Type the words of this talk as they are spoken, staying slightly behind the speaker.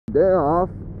Day off,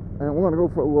 and we're gonna go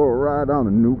for a little ride down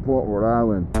to Newport, Rhode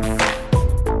Island.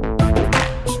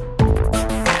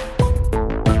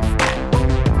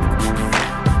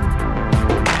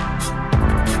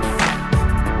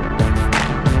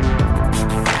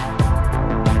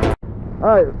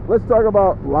 Alright, let's talk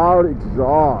about loud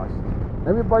exhaust.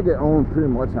 Every bike I own pretty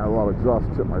much had a loud exhaust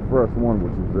except my first one,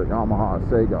 which is the Yamaha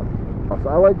Sega. So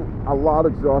I like a loud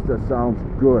exhaust that sounds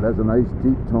good, has a nice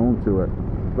deep tone to it.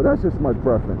 But that's just my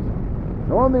preference.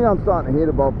 The only thing I'm starting to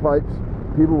hate about pipes,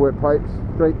 people with pipes,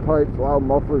 straight pipes, loud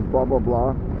mufflers, blah blah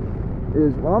blah,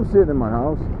 is when I'm sitting in my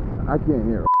house, I can't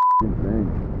hear a thing.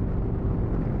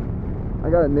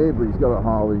 I got a neighbor, he's got a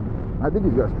Harley. I think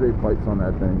he's got straight pipes on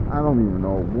that thing. I don't even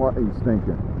know what he's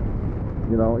thinking.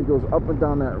 You know, he goes up and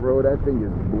down that road, that thing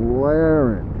is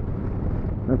blaring.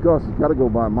 And of course, he's got to go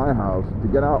by my house to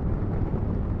get out.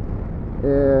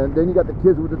 And then you got the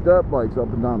kids with the dirt bikes up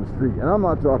and down the street. And I'm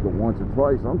not talking once or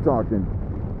twice, I'm talking,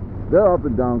 they're up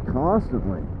and down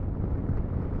constantly.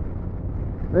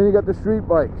 Then you got the street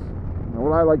bikes,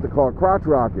 what I like to call crotch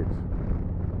rockets.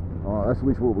 Oh, that's at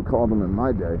least what we called them in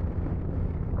my day.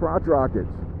 Crotch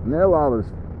rockets. And they're loud as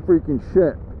freaking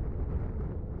shit.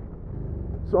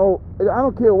 So, I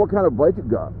don't care what kind of bike you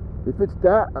got. If it's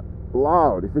that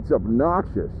loud, if it's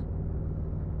obnoxious,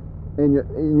 and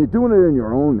you're doing it in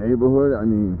your own neighborhood, I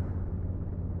mean,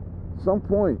 at some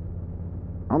point,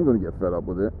 I'm going to get fed up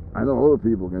with it. I know other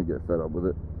people are going to get fed up with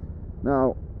it.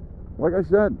 Now, like I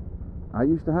said, I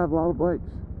used to have loud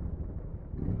bikes.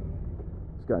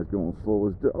 This guy's going slow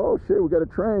as dirt. Oh shit, we got a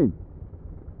train.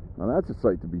 Now that's a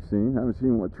sight to be seen. I haven't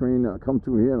seen a train come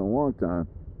through here in a long time.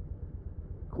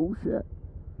 Cool shit.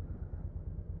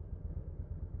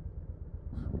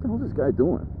 What the hell is this guy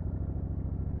doing?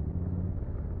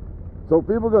 So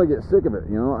people are going to get sick of it,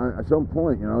 you know, at some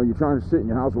point, you know, you're trying to sit in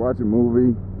your house, watch a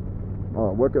movie,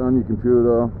 working on your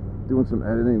computer, doing some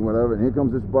editing, whatever, and here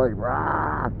comes this bike,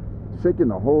 rah, shaking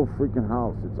the whole freaking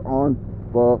house. It's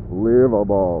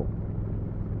unbelievable.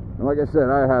 And like I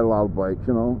said, I had a lot of bikes,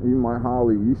 you know. Even my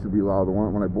Harley used to be loud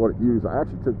when I bought it used. I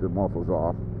actually took the mufflers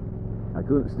off. I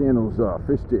couldn't stand those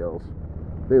fishtails.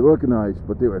 They look nice,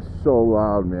 but they were so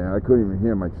loud, man. I couldn't even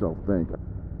hear myself think.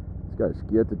 This guy's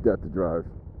scared to death to drive.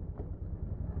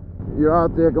 You're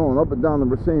out there going up and down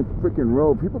the same freaking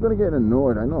road. People are going to get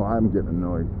annoyed. I know I'm getting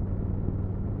annoyed.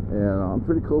 And I'm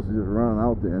pretty close to just running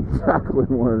out there and tackling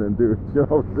one of them dudes. You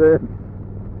know what I'm saying?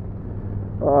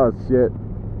 Oh, shit.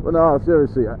 But no,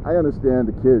 seriously, I understand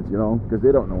the kids, you know, because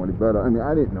they don't know any better. I mean,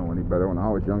 I didn't know any better when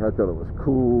I was young. I thought it was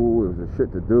cool. It was a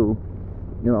shit to do.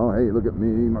 You know, hey, look at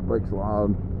me, my bike's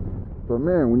loud. But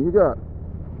man, when you got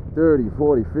 30,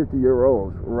 40,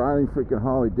 50-year-olds riding freaking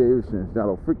Harley Davidsons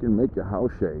that'll freaking make your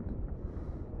house shake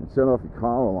and set off your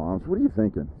car alarms, what are you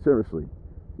thinking? Seriously.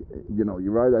 You know,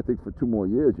 you ride that thing for 2 more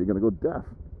years, you're going to go deaf.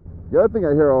 The other thing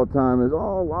I hear all the time is,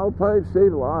 oh, loud pipes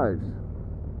save lives.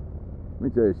 Let me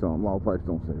tell you something, loud pipes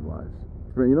don't save lives.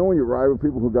 You know when you ride with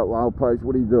people who got loud pipes,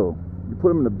 what do? You put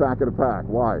them in the back of the pack.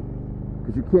 Why?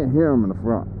 Because you can't hear them in the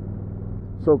front.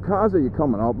 So cars that you're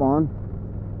coming up on,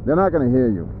 they're not going to hear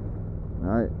you.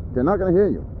 Alright? They're not going to hear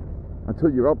you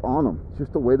until you're up on them. It's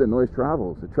just the way the noise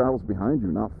travels. It travels behind you,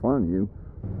 not in front of you.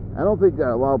 I don't think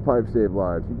that loud pipes save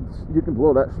lives. You can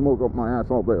blow that smoke up my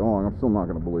ass all day long. I'm still not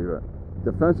going to believe it.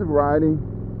 Defensive riding,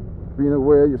 being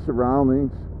aware of your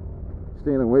surroundings,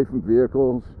 staying away from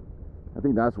vehicles, I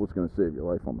think that's what's going to save your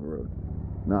life on the road.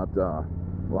 Not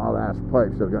loud ass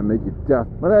pipes that are going to make you deaf.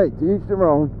 But hey, to each their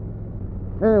own.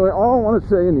 Anyway, all I want to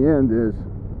say in the end is,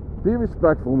 be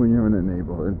respectful when you're in the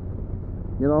neighborhood.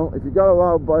 You know, if you got a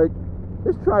loud bike,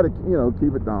 just try to, you know,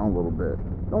 keep it down a little bit.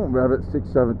 Don't rev it 6,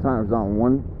 7 times down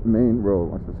one main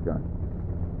road like this guy.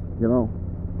 You know,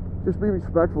 just be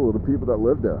respectful of the people that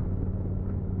live there.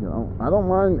 You know, I don't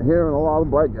mind hearing a loud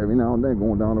bike every now and then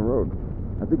going down the road.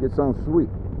 I think it sounds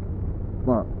sweet.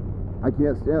 But I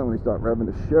can't stand when they start revving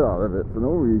the shit out of it for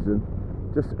no reason,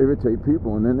 just to irritate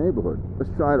people in their neighborhood.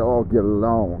 Let's try to all get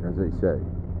along, as they say.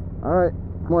 Alright,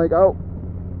 Mike out.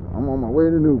 I'm on my way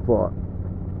to Newport.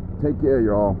 Take care,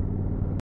 y'all.